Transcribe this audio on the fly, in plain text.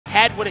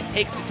had what it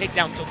takes to take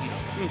down Tokyo.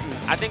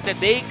 I think that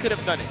they could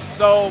have done it.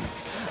 So.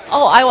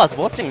 Oh, I was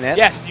watching that.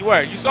 Yes, you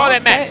were. You saw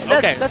that match.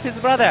 Okay. That's his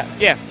brother.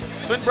 Yeah,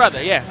 twin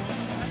brother. Yeah.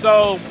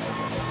 So.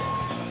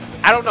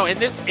 I don't know. In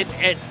this,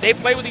 they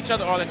play with each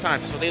other all the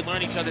time, so they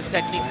learn each other's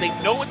techniques. They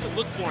know what to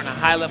look for in a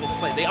high-level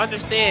play. They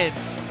understand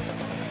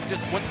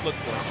just what to look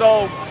for.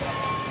 So,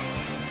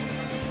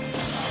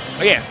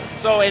 yeah.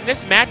 So in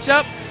this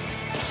matchup,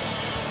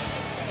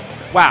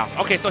 wow.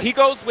 Okay, so he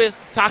goes with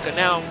Taka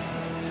now.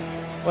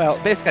 Well,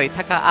 basically,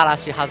 Taka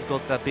Arashi has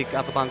got a big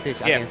advantage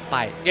against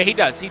Pai. Yeah, he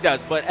does. He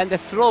does. But and the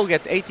throw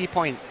get 80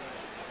 points.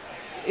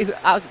 If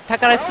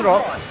Takara's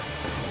throw,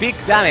 big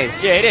damage.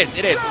 Yeah, it is.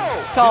 It is.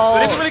 So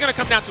this is really going to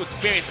come down to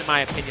experience, in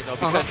my opinion, though,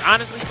 because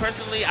honestly,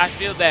 personally, I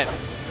feel that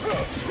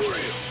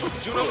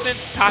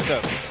JunoSynth's Taka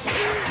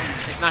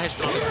is not his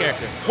strongest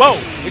character. Whoa!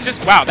 It's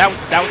just wow. That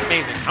was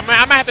amazing. I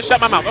might have to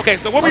shut my mouth. Okay,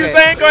 so what were you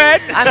saying? Go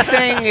ahead. I'm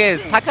saying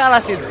is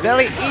Takarashi is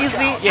very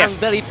easy and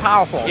very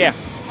powerful. Yeah.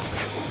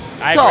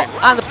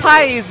 And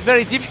Pai is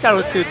very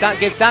difficult to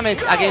get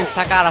damage against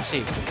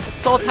Takarashi.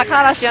 So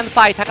Takarashi and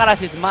Pai,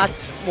 Takarashi is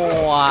much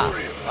more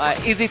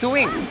easy to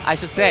win, I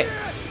should say.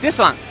 This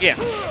one,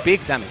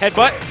 big damage.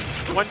 Headbutt.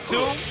 1, 2,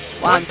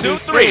 1, 2,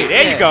 3.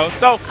 There you go.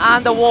 So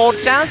and the wall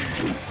chance.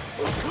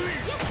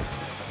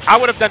 I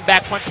would have done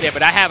back punch there,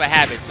 but I have a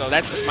habit, so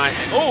that's just my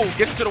thing. Oh,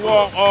 gets into the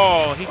wall.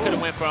 Oh, he could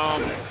have went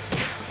from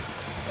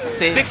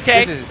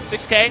 6K.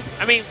 6K.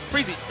 I mean,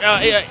 Freezy.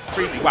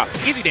 Freezy. Wow.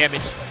 Easy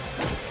damage.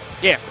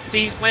 Yeah.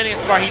 See, he's playing it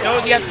smart. He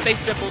knows he has to stay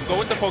simple, go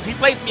with the pokes. He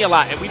plays me a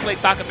lot, and we play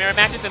Taka mirror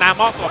matches, and I'm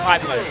also a Pai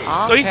player.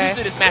 Okay. So he's used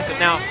to this matchup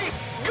now.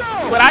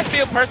 What I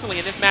feel personally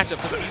in this matchup,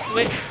 because I'm used to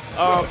it,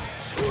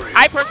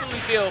 I personally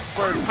feel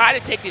for Pai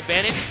to take the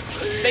advantage,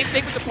 stay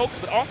safe with the pokes,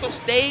 but also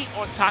stay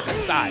on Taka's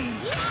side.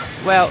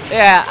 Well,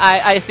 yeah,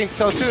 I think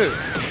so too.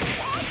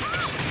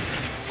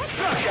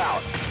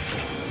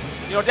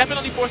 You know,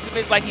 definitely force the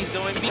mids like he's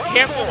doing. Be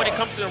careful when it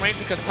comes to the range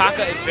because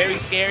Taka is very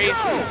scary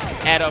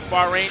at a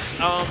far range.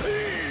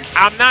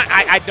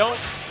 I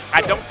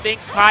don't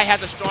think Pai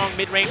has a strong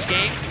mid-range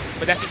game,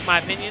 but that's just my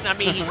opinion. I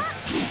mean,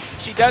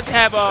 she does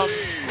have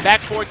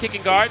back forward kick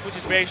and guard, which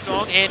is very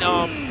strong, and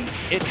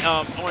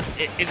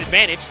is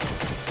advantage.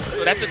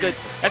 So that's a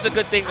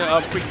good thing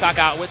to freak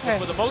Taka out with. But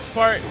for the most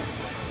part,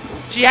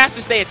 she has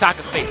to stay at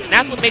Taka's face, and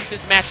that's what makes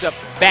this matchup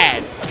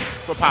bad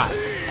for Pai.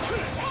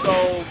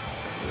 So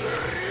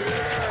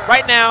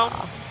right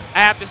now, I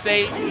have to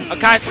say,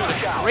 Akai's doing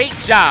a great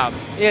job.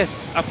 Yes.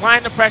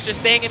 Applying the pressure,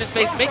 staying in his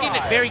face, making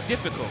it very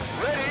difficult.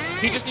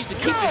 He just needs to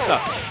keep this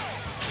up.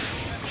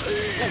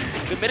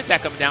 Good mid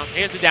attack coming down.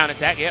 Here's the down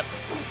attack. Yep.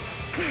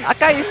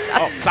 Akai is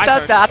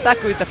start the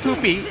attack with the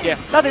 2P. Yeah.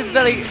 That is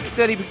very,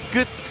 very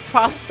good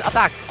fast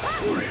attack.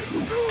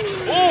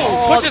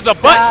 Ooh, pushes a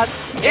button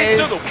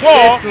into the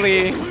wall.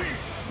 Deadly.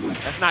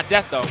 That's not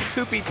death though.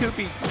 2P.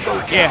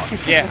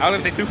 Yeah. I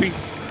was gonna say 2P.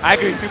 I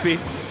agree, 2P.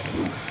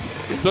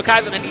 So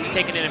Akai's gonna need to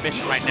take an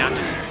inhibition right now.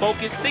 Just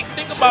focus. Think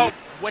about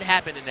what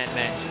happened in that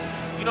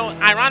match. You know,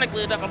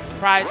 ironically enough, I'm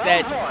surprised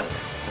that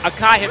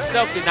Akai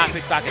himself did not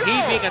pick Taka.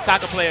 He being a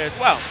Taka player as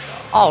well.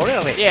 Oh,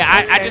 really? Yeah,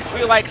 I just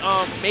feel like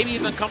maybe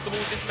he's uncomfortable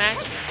with this match.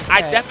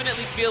 I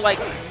definitely feel like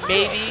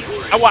maybe.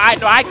 Well, I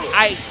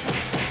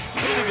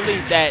truly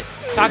believe that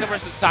Taka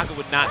versus Taka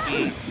would not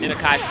be in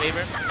Akai's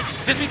favor,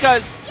 just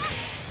because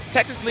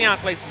Texas Leon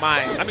plays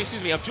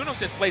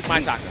JunoSynth plays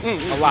my Taka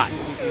a lot,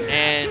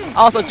 and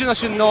also Juno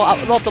should know a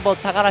lot about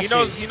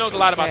Takarashi. He knows a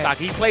lot about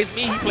Taka. He plays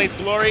me. He plays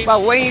Glory.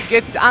 But when you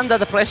get under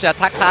the pressure,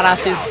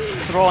 Takarashi's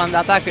throw and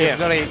attack is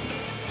very.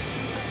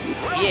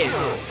 He is.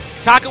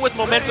 Taka with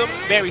momentum,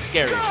 very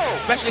scary,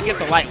 especially against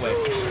a lightweight.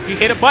 He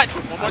hit a button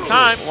one more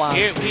time.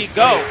 Here we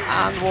go.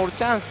 And wall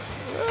chance.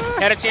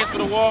 Had a chance for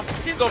the wall.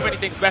 Didn't go for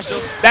anything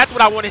special. That's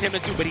what I wanted him to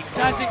do, but he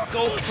doesn't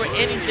go for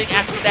anything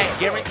after that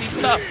guaranteed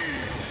stuff.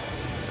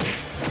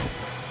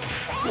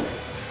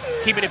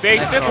 Keeping it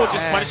very simple,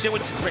 just punishing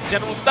with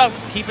general stuff.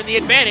 Keeping the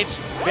advantage.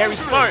 Very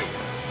smart.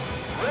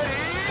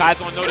 Kai's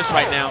on notice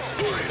right now.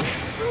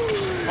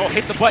 Oh,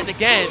 hits a button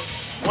again.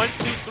 1, 2,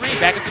 3,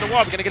 back into the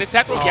wall. We're gonna get a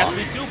tech roll. Yes,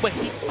 we do, but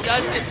he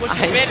doesn't push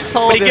the advantage. I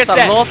saw but he this gets a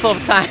that. lot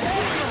of times.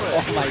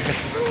 Oh my god.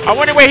 I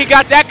wonder where he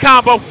got that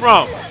combo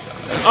from.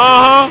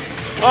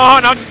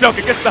 No, I'm just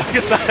joking. Good stuff.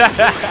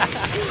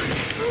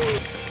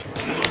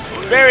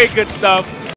 Very good stuff.